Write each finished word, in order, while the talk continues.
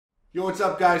Yo, what's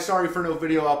up guys? Sorry for no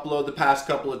video upload the past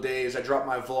couple of days. I dropped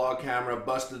my vlog camera,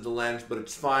 busted the lens, but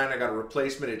it's fine. I got a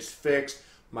replacement, it's fixed.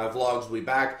 My vlogs will be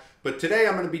back. But today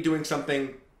I'm going to be doing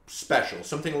something special,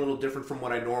 something a little different from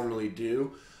what I normally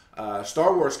do.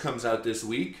 Star Wars comes out this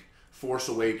week, Force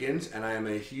Awakens, and I am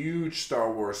a huge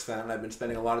Star Wars fan. I've been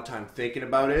spending a lot of time thinking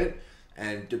about it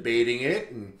and debating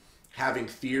it and having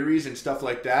theories and stuff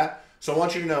like that. So I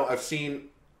want you to know I've seen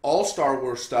all Star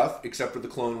Wars stuff except for the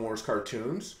Clone Wars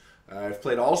cartoons. I've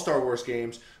played all Star Wars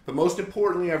games, but most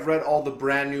importantly, I've read all the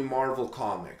brand new Marvel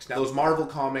comics. Now, those Marvel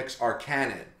comics are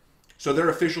canon, so they're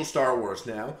official Star Wars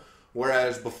now,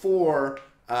 whereas before,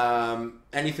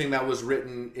 anything that was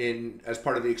written in as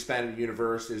part of the expanded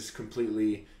universe is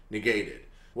completely negated.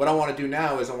 What I want to do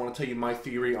now is I want to tell you my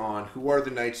theory on who are the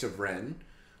Knights of Ren,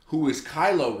 who is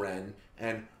KYLO Ren,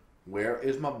 and where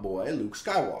is my boy Luke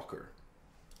Skywalker.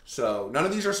 So, none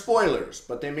of these are spoilers,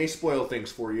 but they may spoil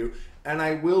things for you, and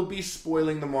I will be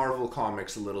spoiling the Marvel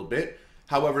comics a little bit.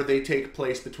 However, they take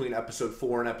place between Episode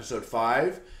 4 and Episode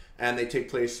 5, and they take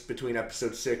place between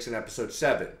Episode 6 and Episode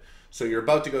 7. So you're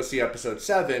about to go see Episode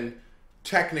 7.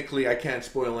 Technically, I can't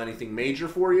spoil anything major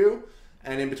for you,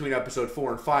 and in between Episode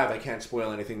 4 and 5, I can't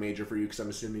spoil anything major for you because I'm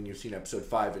assuming you've seen Episode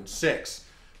 5 and 6.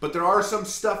 But there are some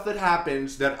stuff that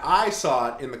happens that I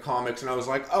saw it in the comics, and I was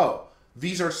like, oh,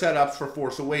 these are setups for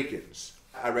Force Awakens.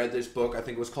 I read this book, I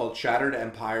think it was called Shattered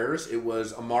Empires. It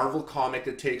was a Marvel comic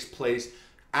that takes place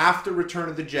after Return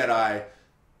of the Jedi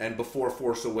and before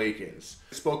Force Awakens.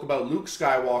 It spoke about Luke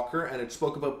Skywalker, and it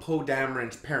spoke about Poe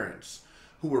Dameron's parents,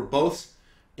 who were both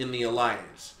in the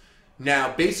Alliance.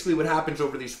 Now, basically what happens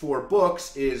over these 4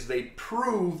 books is they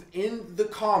prove in the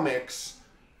comics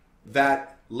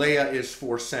that Leia is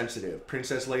Force sensitive.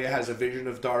 Princess Leia has a vision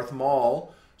of Darth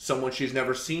Maul, someone she's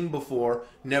never seen before,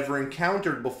 never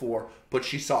encountered before, but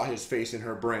she saw his face in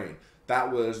her brain.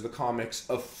 That was the comics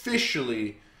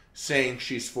officially saying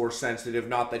she's Force sensitive,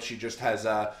 not that she just has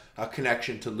a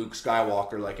connection to Luke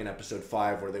Skywalker like in Episode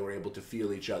 5 where they were able to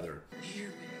feel each other. Hear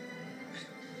me.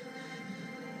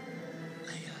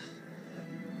 Leia.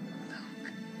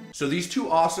 Luke. So these 2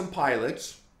 awesome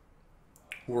pilots,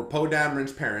 who were Poe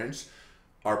Dameron's parents,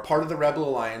 are part of the Rebel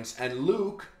Alliance, and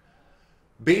Luke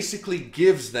basically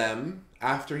gives them,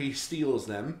 after he steals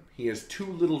them, he has 2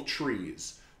 little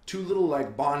trees. 2 little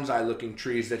like bonsai looking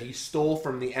trees that he stole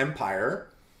from the Empire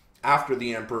after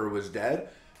the Emperor was dead.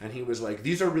 And he was like,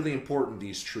 these are really important,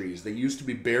 these trees. They used to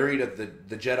be buried at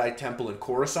the Jedi Temple in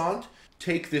Coruscant.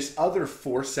 Take this other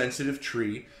Force sensitive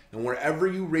tree, and wherever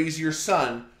you raise your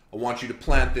son, I want you to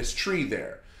plant this tree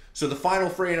there. So the final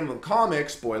frame of the comic,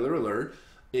 spoiler alert,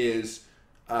 is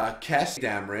Kes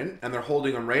Dameron, and they're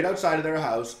holding him right outside of their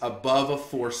house above a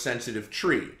Force-sensitive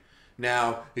tree.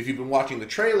 Now, if you've been watching the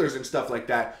trailers and stuff like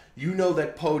that, you know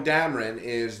that Poe Dameron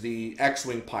is the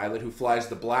X-Wing pilot who flies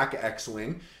the black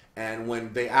X-Wing, and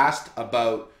when they asked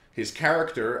about his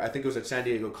character, I think it was at San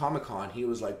Diego Comic-Con, he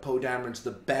was like, Poe Dameron's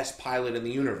the best pilot in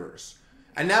the universe.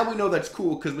 And now we know that's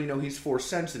cool because we know he's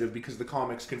Force-sensitive because the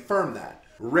comics confirm that.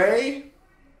 Rey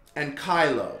and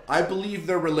KYLO, I believe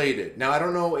they're related. Now, I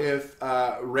don't know if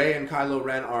Rey and KYLO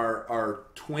Ren are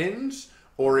twins,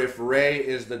 or if Rey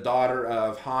is the daughter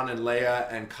of Han and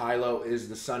Leia and KYLO is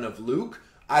the son of Luke.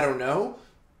 I don't know.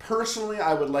 Personally,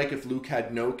 I would like if Luke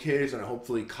had no kids, and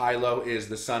hopefully KYLO is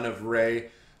the son of Rey.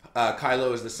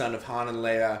 KYLO is the son of Han and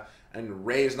Leia, and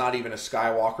Rey is not even a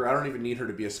Skywalker. I don't even need her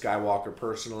to be a Skywalker,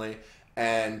 personally.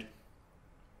 And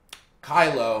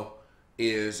KYLO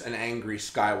is an angry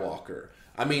Skywalker.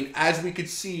 I mean, as we could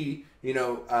see, you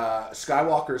know,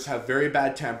 Skywalkers have very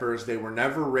bad tempers. They were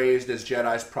never raised as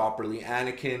Jedis properly.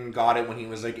 Anakin got it when he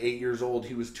was like 8 years old.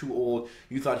 He was too old.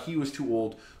 You thought he was too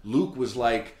old. Luke was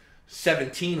like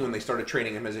 17 when they started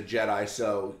training him as a Jedi.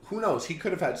 So who knows? He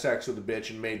could have had sex with a bitch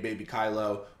and made baby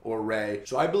KYLO or Rey.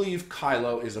 So I believe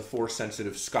KYLO is a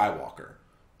Force-sensitive Skywalker.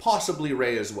 Possibly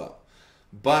Rey as well.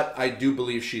 But I do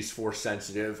believe she's Force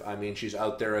sensitive. I mean, she's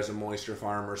out there as a moisture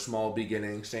farmer, small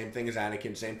beginning, same thing as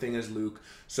Anakin, same thing as Luke.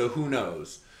 So who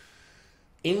knows?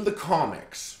 In the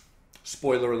comics,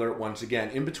 spoiler alert once again,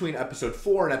 in between Episode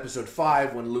 4 and Episode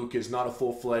 5, when Luke is not a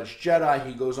full-fledged Jedi,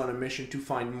 he goes on a mission to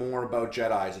find more about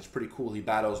Jedis. It's pretty cool. He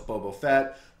battles Boba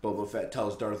Fett. Boba Fett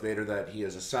tells Darth Vader that he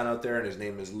has a son out there, and his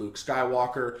name is Luke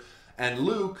Skywalker. And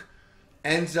Luke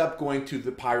ends up going to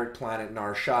the pirate planet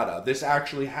Nar Shaddaa. This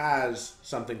actually has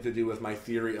something to do with my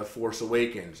theory of Force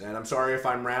Awakens. And I'm sorry if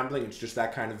I'm rambling, it's just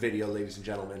that kind of video, ladies and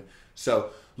gentlemen. So,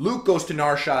 Luke goes to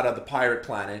Nar Shaddaa, the pirate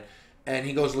planet, and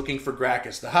he goes looking for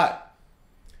Gracchus the Hutt.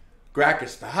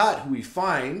 Gracchus the Hutt, who he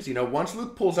finds, once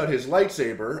Luke pulls out his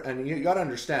lightsaber, and you gotta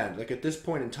understand, like at this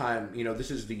point in time,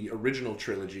 this is the original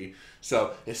trilogy,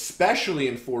 so especially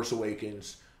in Force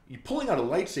Awakens, you pulling out a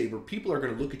lightsaber, people are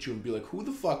gonna look at you and be like, who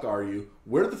the fuck are you?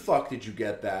 Where the fuck did you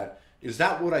get that? Is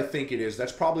that what I think it is?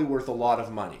 That's probably worth a lot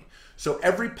of money. So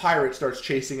every pirate starts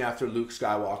chasing after Luke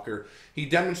Skywalker. He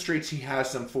demonstrates he has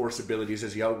some Force abilities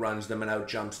as he outruns them and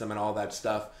outjumps them and all that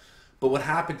stuff. But what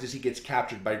happens is he gets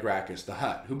captured by Gracchus the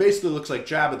Hutt, who basically looks like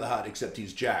Jabba the Hutt, except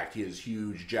he's jacked. He has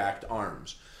huge, jacked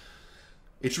arms.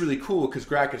 It's really cool because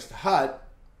Gracchus the Hutt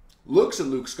looks at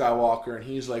Luke Skywalker and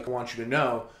he's like, I want you to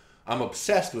know, I'm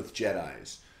obsessed with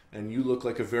Jedis. And you look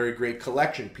like a very great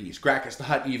collection piece. Gracchus the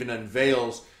Hutt even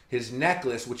unveils his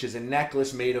necklace, which is a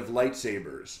necklace made of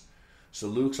lightsabers. So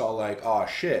Luke's all like, oh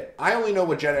shit. I only know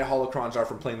what Jedi holocrons are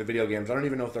from playing the video games. I don't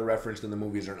even know if they're referenced in the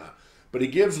movies or not. But he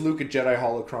gives Luke a Jedi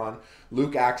holocron.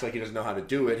 Luke acts like he doesn't know how to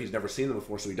do it. He's never seen them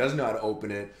before, so he doesn't know how to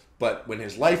open it. But when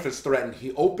his life is threatened,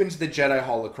 he opens the Jedi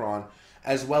holocron,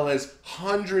 as well as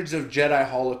hundreds of Jedi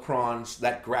holocrons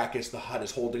that Gracchus the Hutt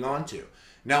is holding on to.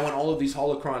 Now, when all of these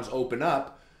holocrons open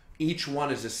up, each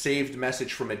one is a saved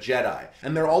message from a Jedi.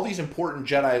 And there are all these important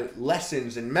Jedi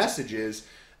lessons and messages.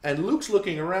 And Luke's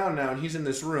looking around now, and he's in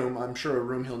this room, I'm sure a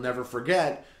room he'll never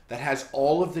forget, that has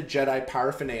all of the Jedi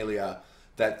paraphernalia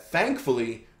that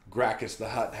thankfully Gracchus the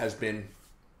Hutt has been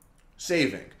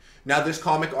saving. Now this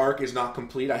comic arc is not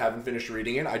complete. I haven't finished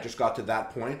reading it. I just got to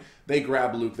that point. They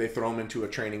grab Luke, they throw him into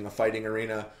a fighting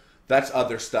arena. That's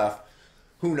other stuff.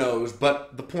 Who knows?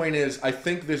 But the point is, I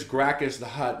think this Gracchus the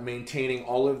Hutt maintaining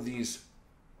all of these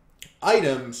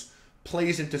items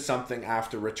plays into something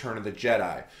after Return of the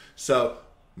Jedi. So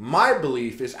my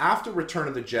belief is after Return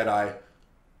of the Jedi,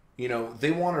 they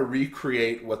want to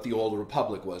recreate what the Old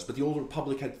Republic was. But the Old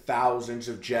Republic had thousands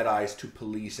of Jedis to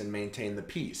police and maintain the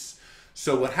peace.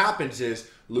 So what happens is,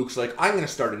 Luke's like, I'm going to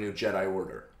start a new Jedi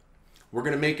Order. We're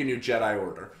going to make a new Jedi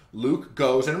Order. Luke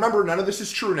goes, and remember, none of this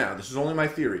is true now. This is only my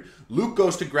theory. Luke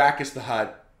goes to Gracchus the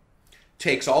Hutt,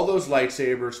 takes all those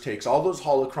lightsabers, takes all those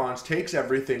holocrons, takes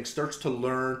everything, starts to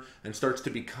learn, and starts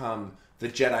to become the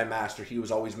Jedi Master he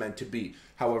was always meant to be.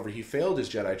 However, he failed his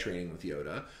Jedi training with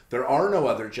Yoda. There are no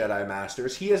other Jedi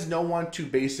Masters. He has no one to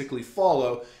basically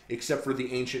follow except for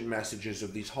the ancient messages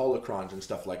of these holocrons and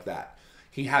stuff like that.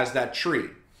 He has that tree.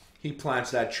 He plants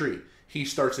that tree. He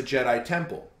starts a Jedi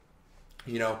temple.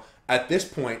 At this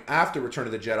point, after Return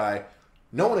of the Jedi,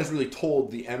 no one has really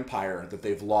told the Empire that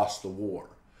they've lost the war.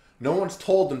 No one's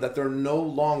told them that they're no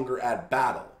longer at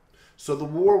battle. So the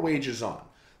war wages on.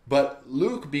 But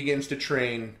Luke begins to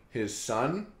train his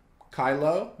son,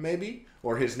 KYLO, maybe,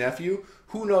 or his nephew.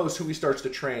 Who knows who he starts to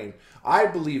train? I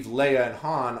believe Leia and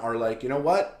Han are like, you know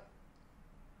what?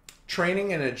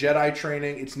 Training in a Jedi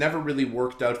training, it's never really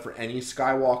worked out for any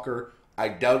Skywalker. I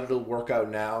doubt it'll work out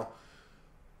now.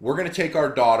 We're going to take our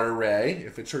daughter, Rey,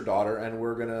 if it's her daughter, and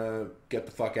we're going to get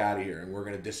the fuck out of here, and we're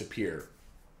going to disappear.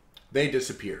 They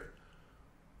disappear.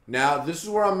 Now, this is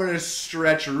where I'm going to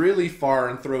stretch really far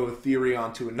and throw a theory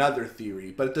onto another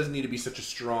theory, but it doesn't need to be such a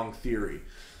strong theory.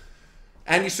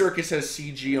 Andy Serkis has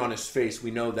CG on his face. We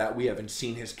know that. We haven't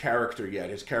seen his character yet.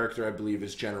 His character, I believe,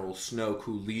 is General Snoke,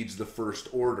 who leads the First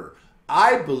Order.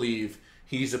 I believe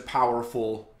he's a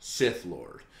powerful Sith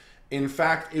Lord. In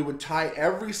fact, it would tie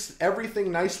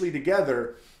everything nicely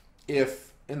together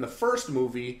if in the first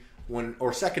movie,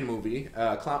 second movie,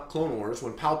 Clone Wars,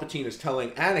 when Palpatine is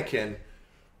telling Anakin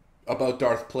about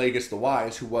Darth Plagueis the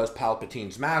Wise, who was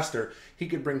Palpatine's master, he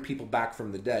could bring people back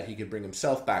from the dead. He could bring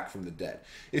himself back from the dead.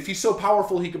 If he's so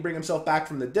powerful he could bring himself back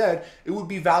from the dead, it would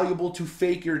be valuable to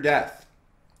fake your death.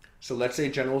 So let's say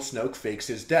General Snoke fakes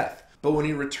his death. But when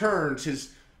he returns,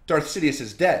 Darth Sidious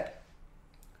is dead.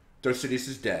 Darth Sidious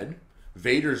is dead.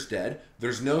 Vader's dead.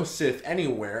 There's no Sith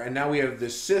anywhere. And now we have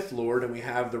this Sith Lord and we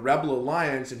have the Rebel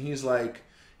Alliance, and he's like,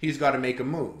 he's got to make a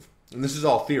move. And this is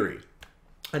all theory.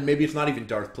 And maybe it's not even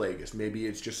Darth Plagueis. Maybe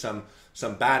it's just some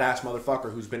badass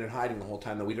motherfucker who's been in hiding the whole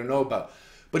time that we don't know about.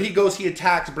 But he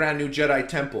attacks Brand New Jedi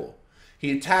Temple.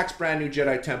 He attacks Brand New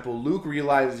Jedi Temple. Luke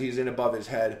realizes he's in above his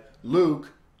head.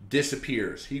 Luke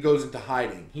disappears. He goes into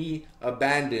hiding. He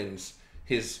abandons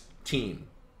his team.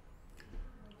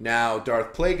 Now,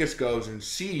 Darth Plagueis goes and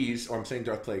sees, or I'm saying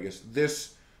Darth Plagueis,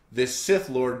 this Sith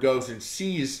Lord goes and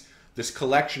sees this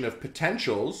collection of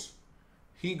potentials.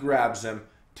 He grabs them,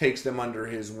 takes them under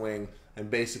his wing, and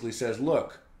basically says,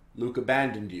 look, Luke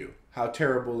abandoned you. How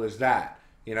terrible is that?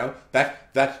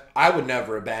 That I would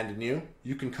never abandon you.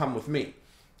 You can come with me.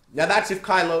 Now, that's if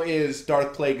Kylo is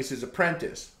Darth Plagueis'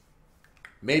 apprentice.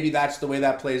 Maybe that's the way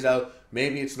that plays out.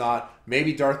 Maybe it's not.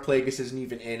 Maybe Darth Plagueis isn't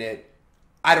even in it.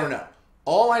 I don't know.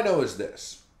 All I know is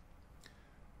this.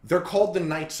 They're called the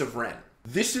Knights of Ren.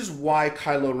 This is why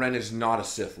Kylo Ren is not a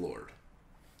Sith Lord.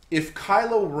 If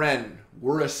Kylo Ren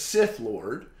were a Sith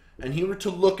Lord, and he were to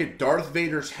look at Darth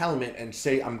Vader's helmet and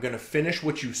say, I'm going to finish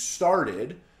what you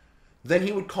started, then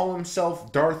he would call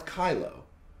himself Darth Kylo.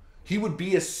 He would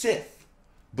be a Sith,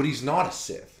 but he's not a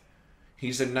Sith.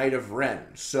 He's a Knight of Ren.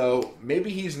 So maybe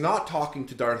he's not talking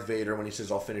to Darth Vader when he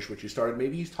says, I'll finish what you started.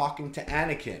 Maybe he's talking to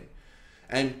Anakin.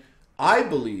 And I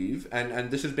believe,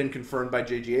 and this has been confirmed by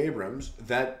J.J. Abrams,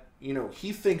 that,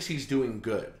 he thinks he's doing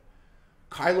good.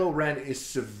 Kylo Ren is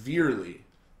severely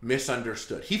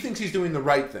misunderstood. He thinks he's doing the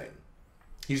right thing.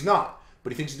 He's not,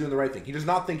 but he thinks he's doing the right thing. He does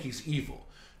not think he's evil.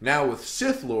 Now, with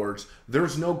Sith Lords,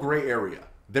 there's no gray area.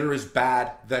 There is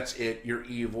bad, that's it, you're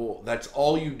evil, that's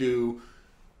all you do.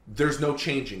 There's no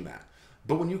changing that.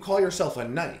 But when you call yourself a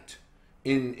knight,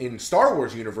 in Star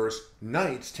Wars universe,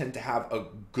 knights tend to have a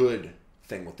good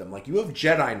thing with them. Like, you have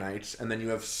Jedi Knights, and then you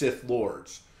have Sith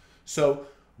Lords. So,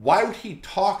 why would he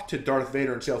talk to Darth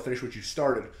Vader and say, I'll finish what you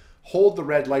started, hold the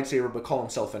red lightsaber, but call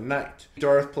himself a knight?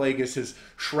 Darth Plagueis has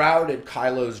shrouded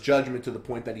Kylo's judgment to the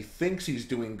point that he thinks he's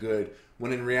doing good,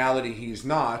 when in reality he's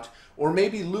not. Or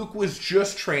maybe Luke was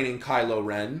just training Kylo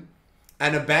Ren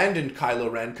and abandoned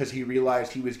Kylo Ren because he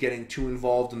realized he was getting too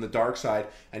involved in the dark side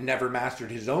and never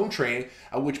mastered his own training,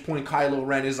 at which point Kylo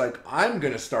Ren is like, I'm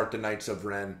going to start the Knights of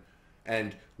Ren,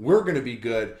 and we're going to be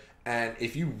good. And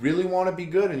if you really want to be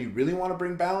good and you really want to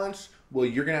bring balance, well,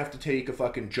 you're going to have to take a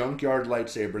fucking junkyard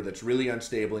lightsaber that's really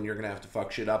unstable and you're going to have to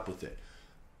fuck shit up with it.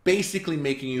 Basically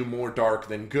making you more dark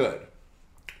than good.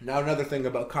 Now, another thing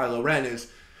about Kylo Ren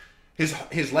is his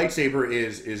lightsaber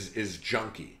is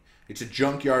junky. It's a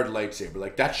junkyard lightsaber.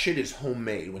 Like, that shit is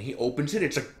homemade. When he opens it,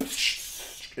 it's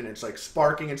like, and it's like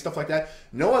sparking and stuff like that.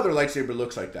 No other lightsaber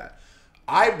looks like that.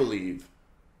 I believe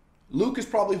Luke is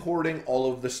probably hoarding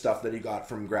all of the stuff that he got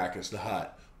from Gracchus the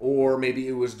Hutt. Or maybe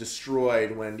it was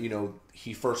destroyed when,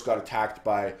 he first got attacked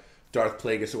by Darth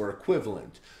Plagueis or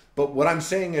equivalent. But what I'm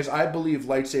saying is I believe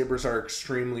lightsabers are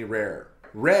extremely rare.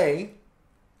 Rey,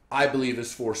 I believe,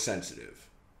 is Force sensitive.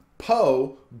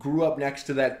 Poe grew up next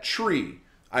to that tree.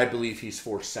 I believe he's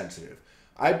Force sensitive.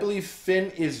 I believe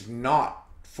Finn is not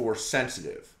Force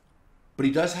sensitive. But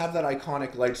he does have that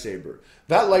iconic lightsaber.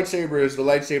 That lightsaber is the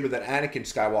lightsaber that Anakin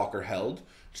Skywalker held.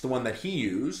 It's the one that he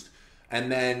used.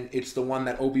 And then it's the one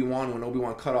that Obi-Wan, when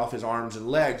Obi-Wan cut off his arms and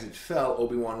legs, it fell.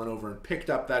 Obi-Wan went over and picked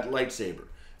up that lightsaber.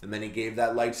 And then he gave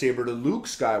that lightsaber to Luke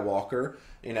Skywalker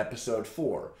in Episode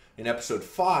 4. In Episode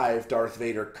 5, Darth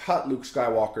Vader cut Luke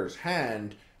Skywalker's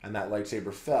hand, and that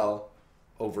lightsaber fell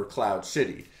over Cloud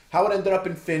City. How it ended up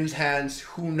in Finn's hands,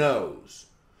 who knows?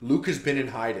 Luke has been in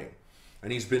hiding,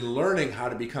 and he's been learning how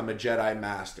to become a Jedi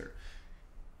Master.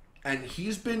 And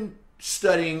he's been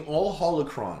studying all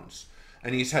holocrons,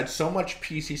 and he's had so much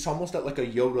peace, he's almost at like a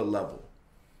Yoda level.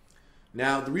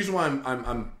 Now, the reason why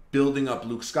I'm building up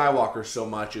Luke Skywalker so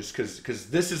much is because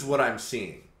this is what I'm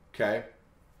seeing, okay?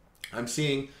 I'm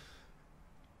seeing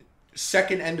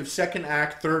end of second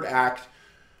act, third act,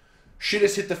 shit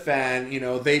has hit the fan.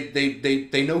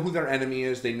 They know who their enemy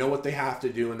is, they know what they have to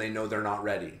do, and they know they're not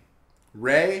ready.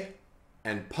 Rey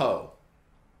and Poe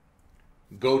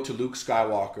go to Luke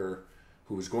Skywalker,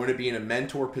 who is going to be in a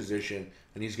mentor position,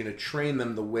 and he's going to train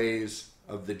them the ways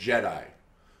of the Jedi.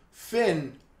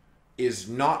 Finn is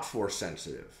not Force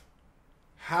sensitive.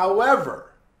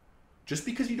 However, just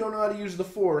because you don't know how to use the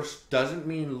Force doesn't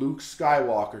mean Luke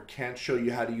Skywalker can't show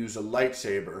you how to use a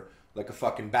lightsaber like a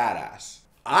fucking badass.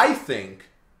 I think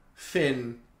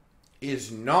Finn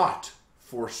is not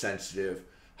Force sensitive.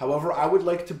 However, I would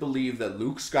like to believe that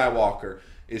Luke Skywalker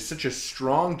is such a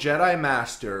strong Jedi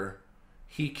Master,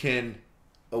 he can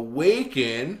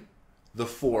awaken the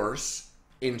Force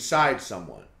inside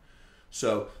someone.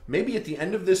 So maybe at the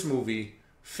end of this movie,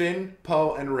 Finn,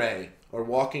 Poe, and Rey are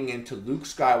walking into Luke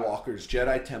Skywalker's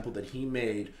Jedi temple that he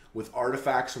made with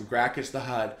artifacts from Gracchus the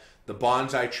Hutt, the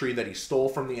bonsai tree that he stole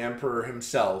from the Emperor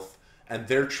himself, and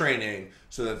they're training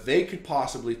so that they could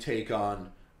possibly take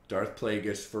on Darth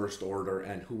Plagueis, First Order,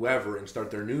 and whoever, and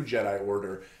start their new Jedi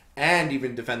Order, and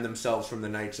even defend themselves from the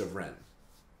Knights of Ren.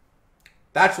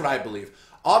 That's what I believe.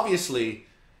 Obviously,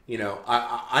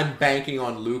 I'm banking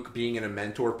on Luke being in a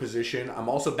mentor position. I'm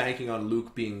also banking on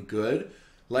Luke being good.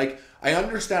 Like, I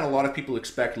understand a lot of people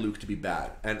expect Luke to be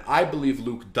bad, and I believe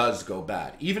Luke does go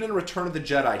bad. Even in Return of the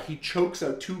Jedi, he chokes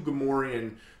out 2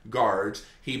 Gamorrean guards.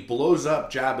 He blows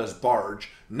up Jabba's barge.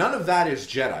 None of that is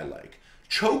Jedi-like.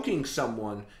 Choking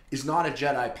someone is not a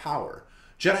Jedi power.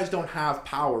 Jedis don't have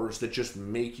powers that just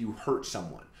make you hurt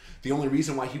someone. The only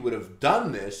reason why he would have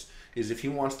done this is if he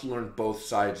wants to learn both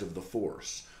sides of the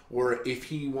Force. or if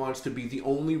he wants to be the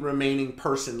only remaining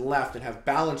person left and have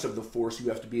balance of the Force, you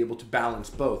have to be able to balance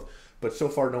both. But so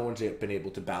far, no one's been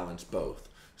able to balance both.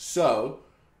 So,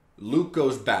 Luke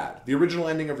goes bad. The original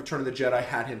ending of Return of the Jedi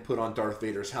had him put on Darth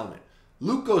Vader's helmet.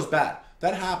 Luke goes bad.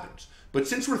 That happens. But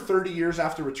since we're 30 years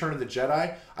after Return of the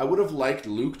Jedi, I would have liked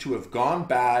Luke to have gone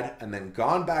bad and then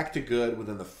gone back to good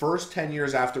within the first 10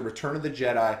 years after Return of the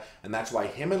Jedi, and that's why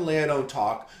him and Leia don't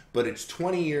talk, but it's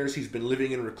 20 years he's been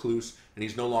living in recluse and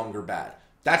he's no longer bad.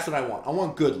 That's what I want. I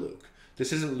want good Luke.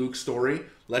 This isn't Luke's story.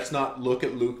 Let's not look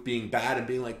at Luke being bad and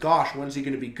being like, gosh, when's he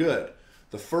going to be good?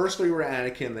 The first 3 were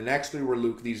Anakin, the next 3 were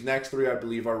Luke, these next 3 I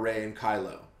believe are Rey and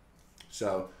Kylo.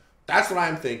 So that's what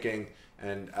I'm thinking,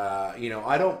 and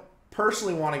I don't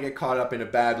personally want to get caught up in a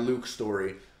bad Luke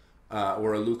story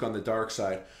or a Luke on the dark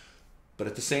side, but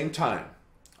at the same time,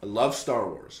 I love Star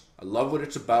Wars. I love what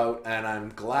it's about, and I'm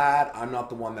glad I'm not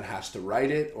the one that has to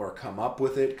write it or come up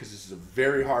with it, because this is a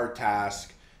very hard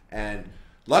task, and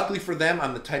luckily for them,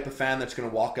 I'm the type of fan that's going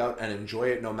to walk out and enjoy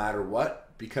it no matter what,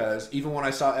 because even when I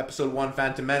saw Episode 1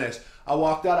 Phantom Menace, I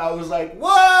walked out, I was like,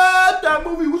 what? That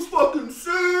movie was fucking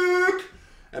sick!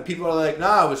 And people are like,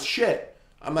 nah, it was shit.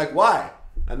 I'm like, why?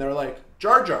 And they're like,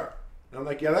 Jar Jar. And I'm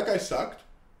like, yeah, that guy sucked.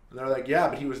 And they're like, yeah,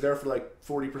 but he was there for like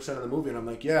 40% of the movie. And I'm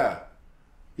like, yeah,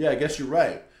 I guess you're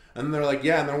right. And then they're like,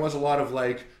 yeah, and there was a lot of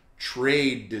like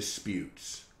trade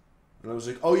disputes. And I was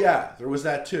like, oh yeah, there was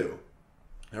that too.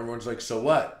 And everyone's like, so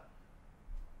what?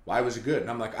 Why was it good?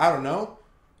 And I'm like, I don't know.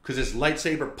 Because his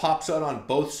lightsaber pops out on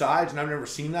both sides and I've never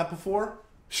seen that before.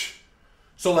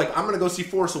 So like, I'm going to go see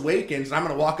Force Awakens and I'm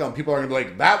going to walk out and people are going to be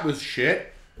like, that was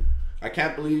shit. I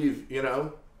can't believe,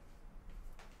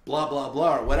 blah, blah,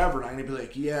 blah, or whatever. And I'm going to be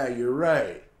like, yeah, you're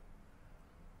right.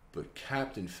 But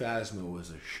Captain Phasma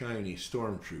was a shiny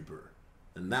stormtrooper.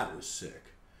 And that was sick.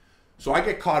 So I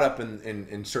get caught up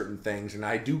in certain things. And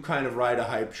I do kind of ride a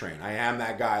hype train. I am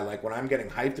that guy. Like, when I'm getting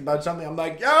hyped about something, I'm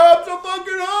like, yeah, I'm so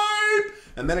fucking hype.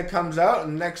 And then it comes out.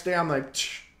 And the next day, I'm like,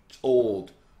 it's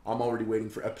old. I'm already waiting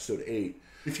for episode 8.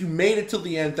 If you made it till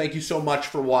the end, thank you so much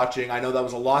for watching. I know that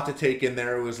was a lot to take in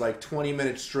there. It was like 20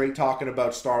 minutes straight talking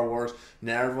about Star Wars.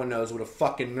 Now everyone knows what a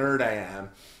fucking nerd I am.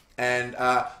 And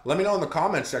let me know in the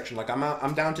comments section. Like,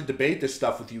 I'm down to debate this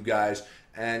stuff with you guys.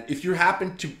 And if you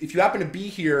happen to be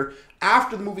here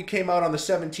after the movie came out on the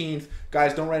 17th,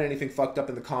 guys, don't write anything fucked up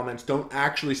in the comments. Don't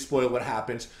actually spoil what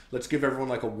happens. Let's give everyone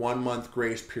like a 1-month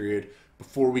grace period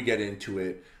before we get into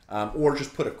it. Or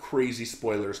just put a crazy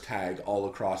spoilers tag all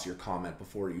across your comment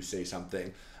before you say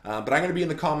something. But I'm going to be in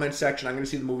the comment section. I'm going to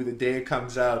see the movie the day it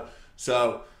comes out.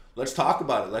 So let's talk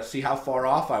about it. Let's see how far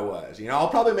off I was. I'll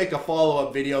probably make a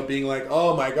follow-up video being like,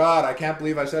 oh my god, I can't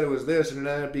believe I said it was this and it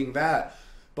ended up being that.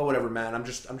 But whatever, man. I'm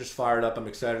just fired up. I'm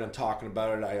excited. I'm talking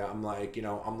about it. I'm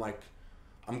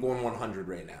going 100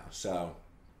 right now. So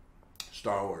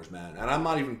Star Wars, man. And I'm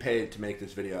not even paid to make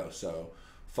this video. So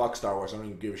fuck Star Wars. I don't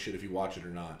even give a shit if you watch it or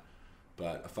not.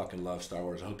 But I fucking love Star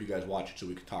Wars. I hope you guys watch it so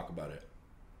we can talk about it.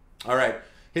 Alright.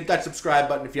 Hit that subscribe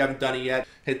button if you haven't done it yet.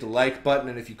 Hit the like button.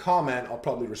 And if you comment, I'll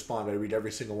probably respond. I read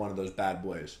every single one of those bad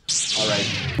boys. Alright.